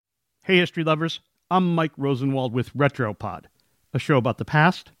Hey, history lovers. I'm Mike Rosenwald with Retropod, a show about the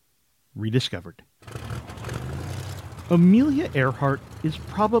past rediscovered. Amelia Earhart is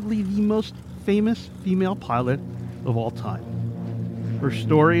probably the most famous female pilot of all time. Her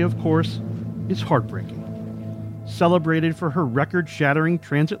story, of course, is heartbreaking. Celebrated for her record-shattering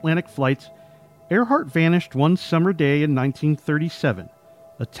transatlantic flights, Earhart vanished one summer day in 1937,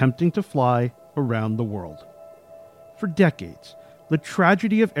 attempting to fly around the world. For decades, the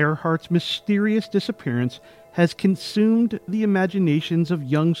tragedy of Earhart's mysterious disappearance has consumed the imaginations of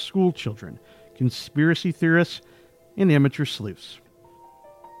young schoolchildren, conspiracy theorists, and amateur sleuths.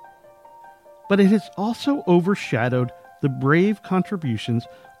 But it has also overshadowed the brave contributions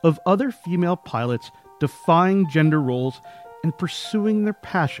of other female pilots defying gender roles and pursuing their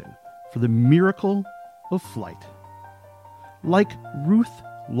passion for the miracle of flight. Like Ruth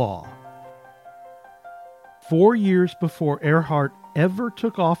Law. 4 years before Earhart ever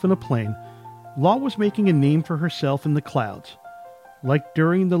took off in a plane, Law was making a name for herself in the clouds, like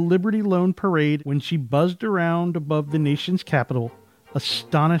during the Liberty Loan Parade when she buzzed around above the nation's capital,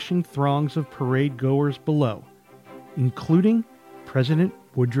 astonishing throngs of parade goers below, including President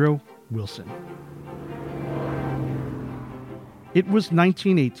Woodrow Wilson. It was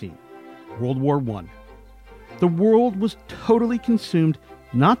 1918, World War I. The world was totally consumed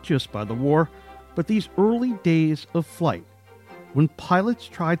not just by the war, but these early days of flight, when pilots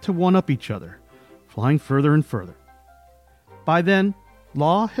tried to one-up each other, flying further and further. By then,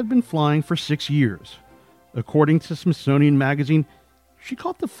 Law had been flying for 6 years. According to Smithsonian Magazine, she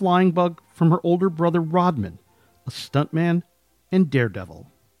caught the flying bug from her older brother Rodman, a stuntman and daredevil.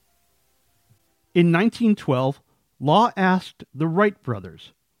 In 1912, Law asked the Wright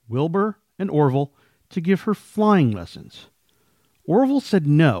brothers, Wilbur and Orville, to give her flying lessons. Orville said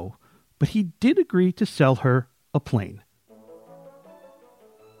no, but he did agree to sell her a plane.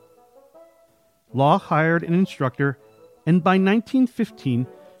 Law hired an instructor, and by 1915,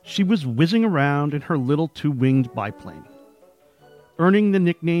 she was whizzing around in her little two-winged biplane. Earning the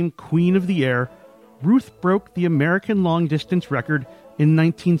nickname Queen of the Air, Ruth broke the American long-distance record in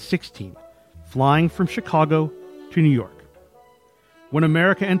 1916, flying from Chicago to New York. When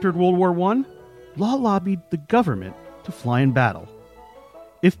America entered World War I, Law lobbied the government to fly in battle.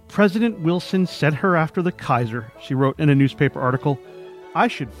 If President Wilson sent her after the Kaiser, she wrote in a newspaper article, I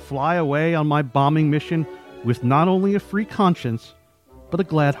should fly away on my bombing mission with not only a free conscience, but a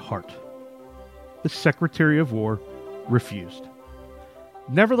glad heart. The Secretary of War refused.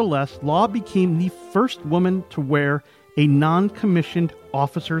 Nevertheless, Law became the first woman to wear a non-commissioned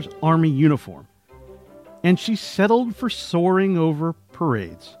officer's army uniform, and she settled for soaring over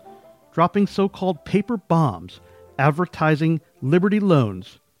parades, dropping so-called paper bombs, advertising Liberty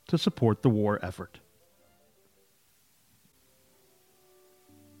loans to support the war effort.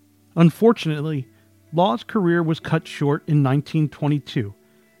 Unfortunately, Law's career was cut short in 1922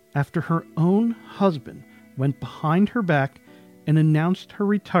 after her own husband went behind her back and announced her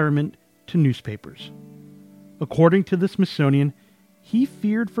retirement to newspapers. According to the Smithsonian, he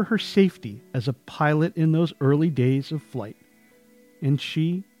feared for her safety as a pilot in those early days of flight, and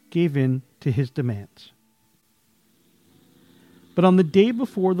she gave in to his demands. But on the day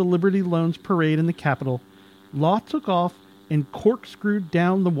before the Liberty Loans parade in the Capitol, Law took off and corkscrewed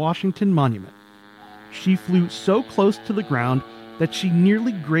down the Washington Monument. She flew so close to the ground that she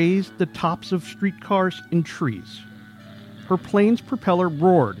nearly grazed the tops of streetcars and trees. Her plane's propeller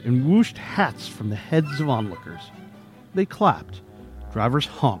roared and whooshed hats from the heads of onlookers. They clapped. Drivers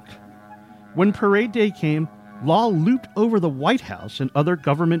honked. When parade day came, Law looped over the White House and other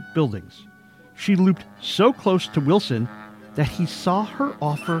government buildings. She looped so close to Wilson that he saw her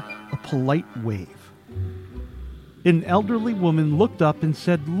offer a polite wave. An elderly woman looked up and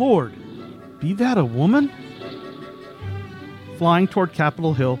said, Lord, be that a woman? Flying toward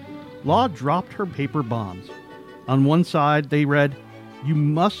Capitol Hill, Law dropped her paper bombs. On one side, they read, You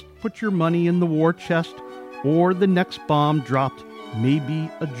must put your money in the war chest, or the next bomb dropped may be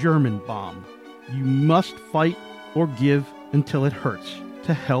a German bomb. You must fight or give until it hurts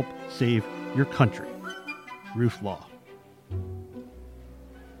to help save your country. Ruth Law.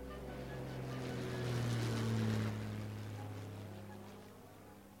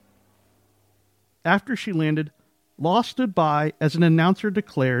 After she landed, Law stood by as an announcer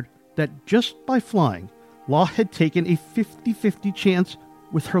declared that just by flying, Law had taken a 50-50 chance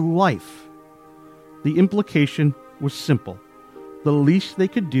with her life. The implication was simple. The least they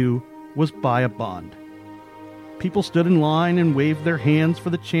could do was buy a bond. People stood in line and waved their hands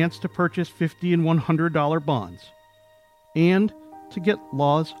for the chance to purchase $50 and $100 bonds, and to get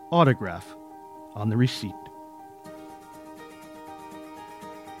Law's autograph on the receipt.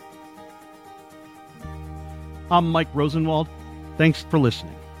 I'm Mike Rosenwald. Thanks for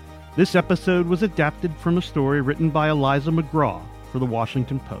listening. This episode was adapted from a story written by Eliza McGraw for The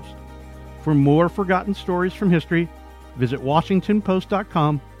Washington Post. For more forgotten stories from history, visit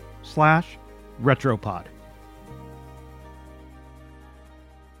WashingtonPost.com/retropod.